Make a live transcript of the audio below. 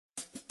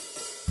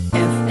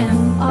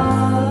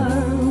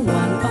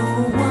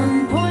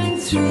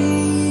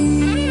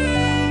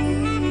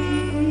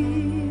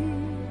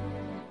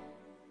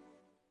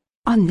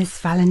On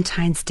this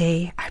Valentine's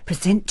Day, I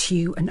present to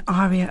you an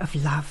aria of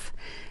love,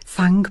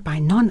 sung by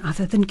none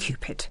other than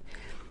Cupid.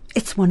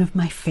 It's one of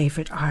my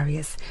favourite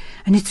arias,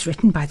 and it's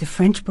written by the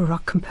French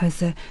Baroque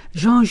composer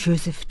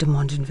Jean-Joseph de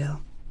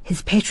Mondonville.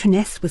 His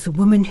patroness was a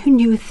woman who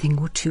knew a thing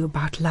or two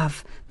about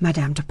love,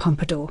 Madame de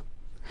Pompadour.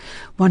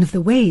 One of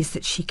the ways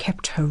that she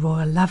kept her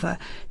royal lover,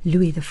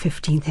 Louis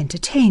XV,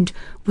 entertained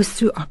was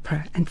through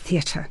opera and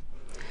theatre.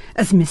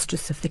 As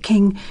mistress of the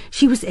king,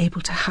 she was able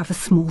to have a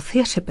small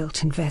theatre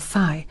built in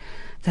Versailles,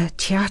 the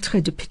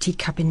Théâtre du Petit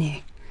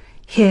Cabinet.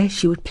 Here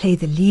she would play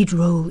the lead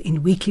role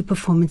in weekly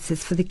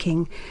performances for the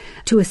king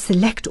to a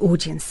select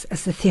audience,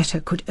 as the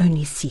theatre could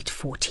only seat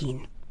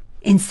 14.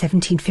 In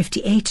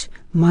 1758,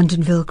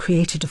 Mondonville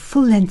created a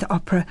full-length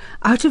opera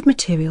out of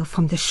material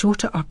from the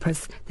shorter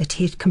operas that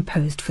he had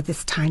composed for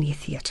this tiny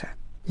theatre.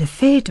 Le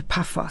Fée de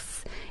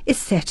Paphos is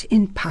set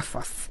in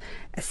Paphos,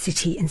 a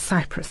city in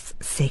Cyprus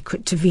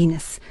sacred to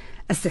Venus,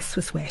 as this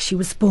was where she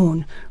was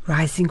born,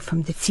 rising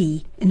from the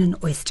sea in an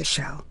oyster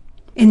shell.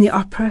 In the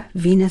opera,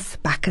 Venus,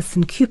 Bacchus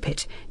and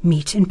Cupid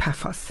meet in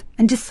Paphos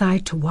and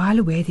decide to while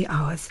away the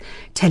hours,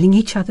 telling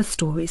each other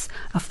stories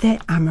of their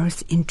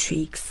amorous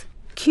intrigues.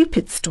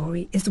 Cupid's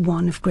story is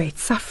one of great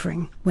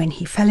suffering. When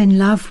he fell in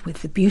love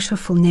with the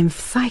beautiful nymph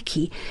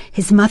Psyche,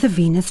 his mother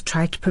Venus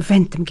tried to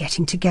prevent them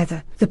getting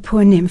together. The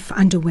poor nymph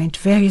underwent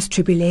various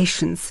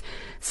tribulations,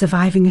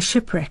 surviving a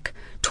shipwreck,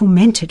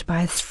 tormented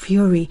by a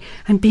fury,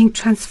 and being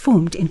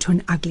transformed into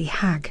an ugly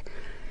hag.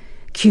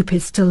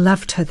 Cupid still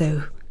loved her,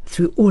 though,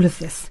 through all of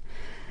this,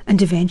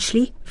 and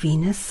eventually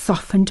Venus,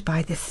 softened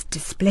by this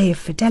display of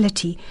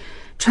fidelity,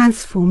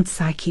 transformed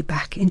Psyche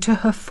back into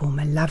her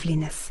former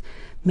loveliness,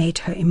 made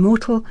her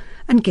immortal,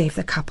 and gave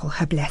the couple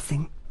her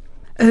blessing.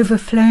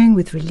 Overflowing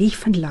with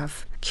relief and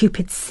love,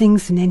 Cupid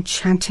sings an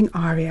enchanting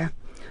aria,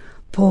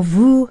 Pour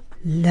vous,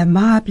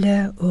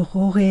 l'aimable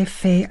aurore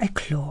fait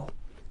éclore.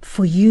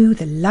 For you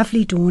the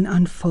lovely dawn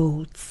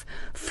unfolds,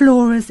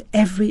 Flora's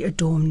every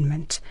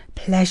adornment,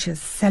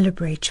 pleasures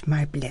celebrate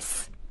my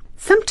bliss.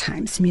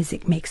 Sometimes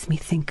music makes me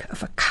think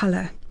of a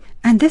colour,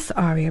 and this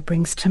aria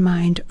brings to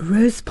mind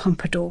Rose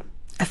Pompadour,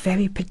 a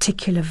very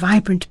particular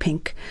vibrant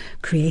pink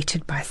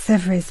created by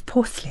Sèvres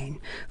Porcelain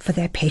for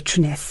their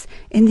patroness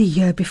in the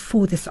year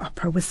before this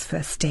opera was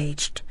first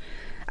staged,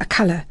 a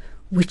colour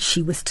which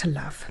she was to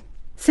love.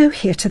 So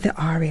here to the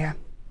aria.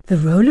 The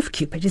role of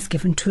Cupid is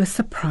given to a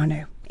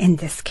soprano, in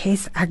this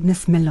case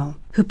Agnès Mellon,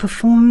 who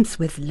performs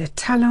with Le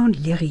Talent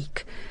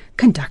Lyrique,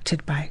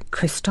 conducted by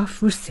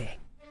Christophe Rousset.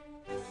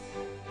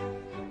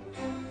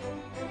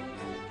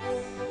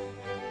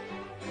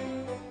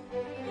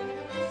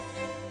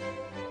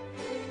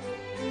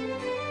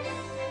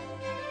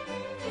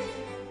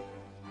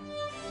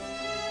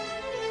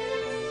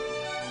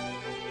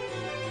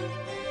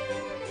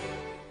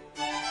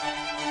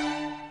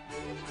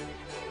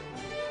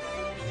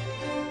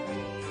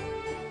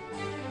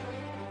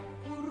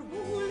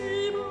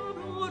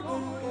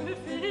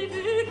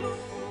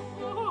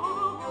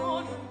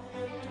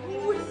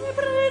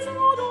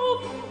 Présent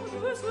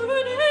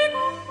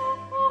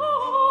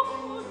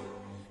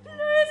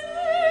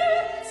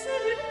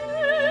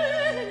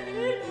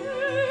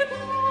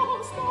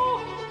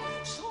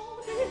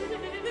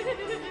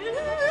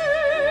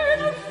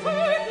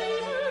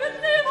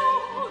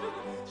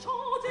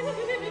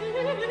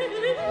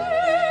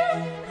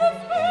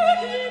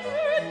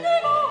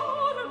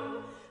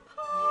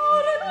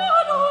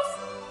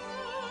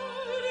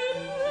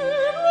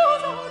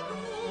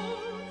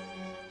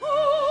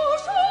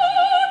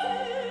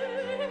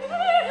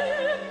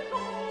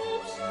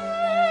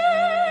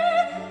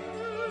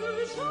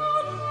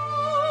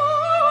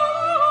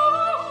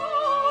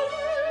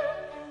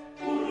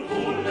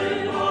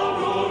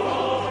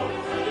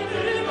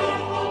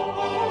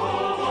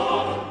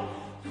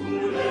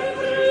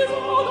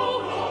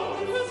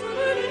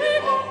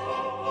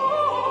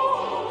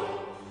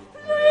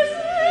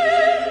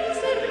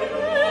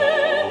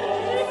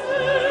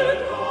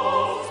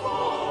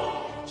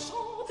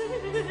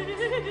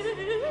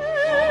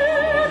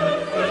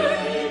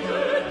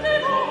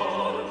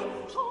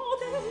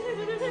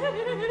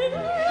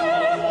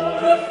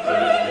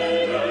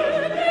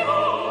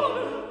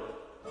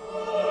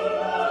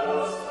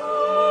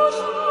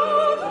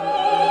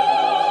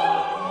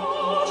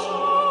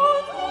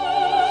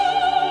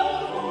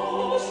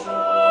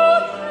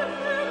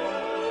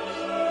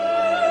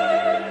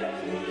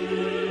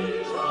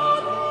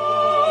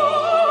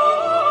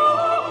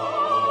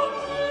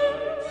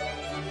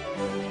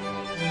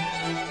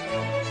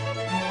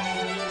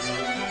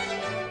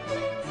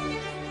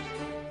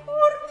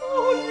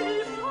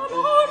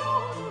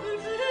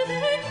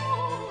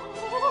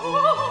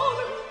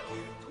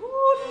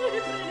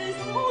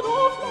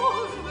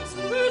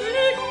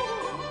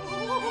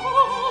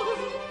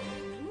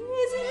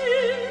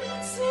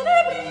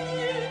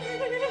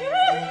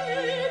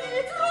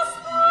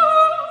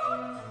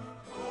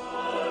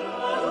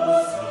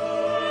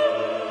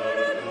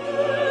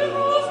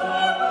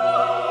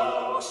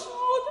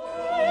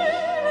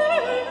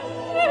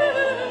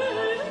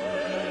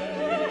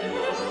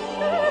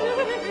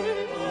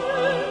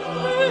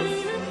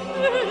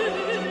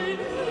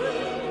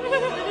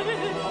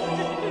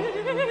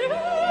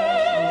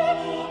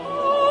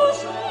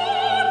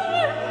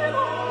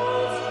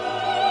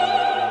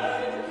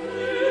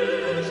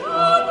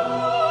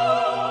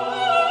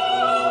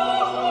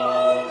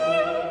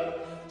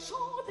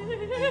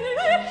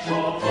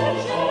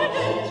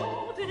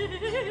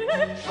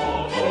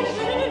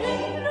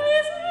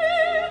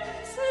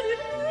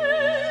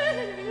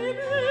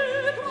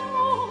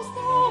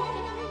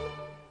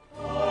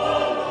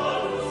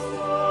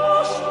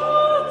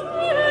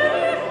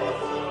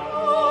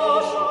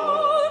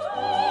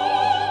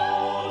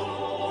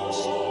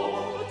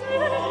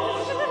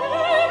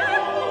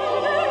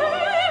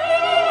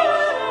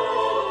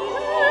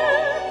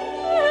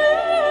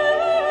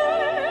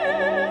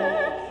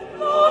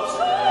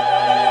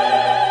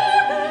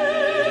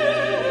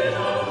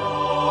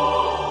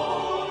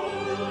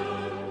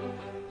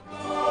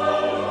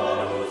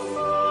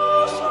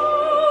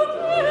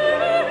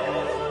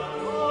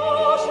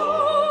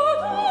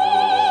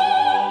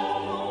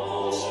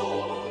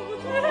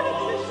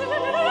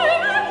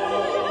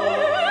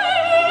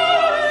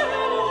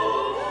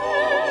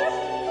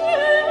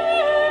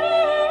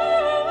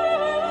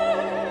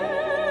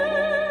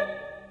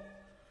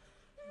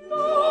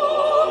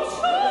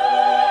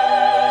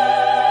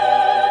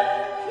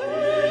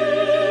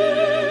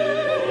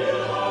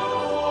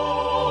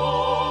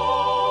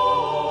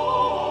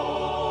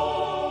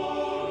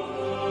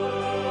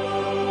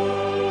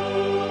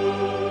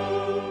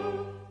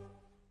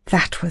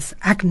That was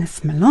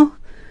Agnès Mellon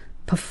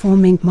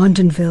performing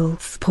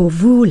Mondonville's Pour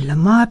vous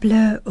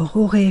l'aimable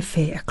aurore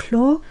fait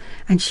éclore,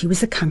 and she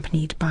was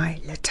accompanied by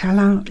Le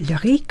Talent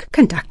Lyrique,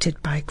 conducted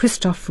by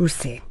Christophe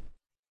Rousset.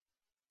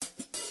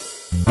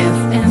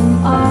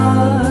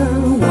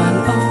 FMR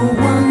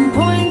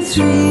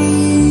 101.3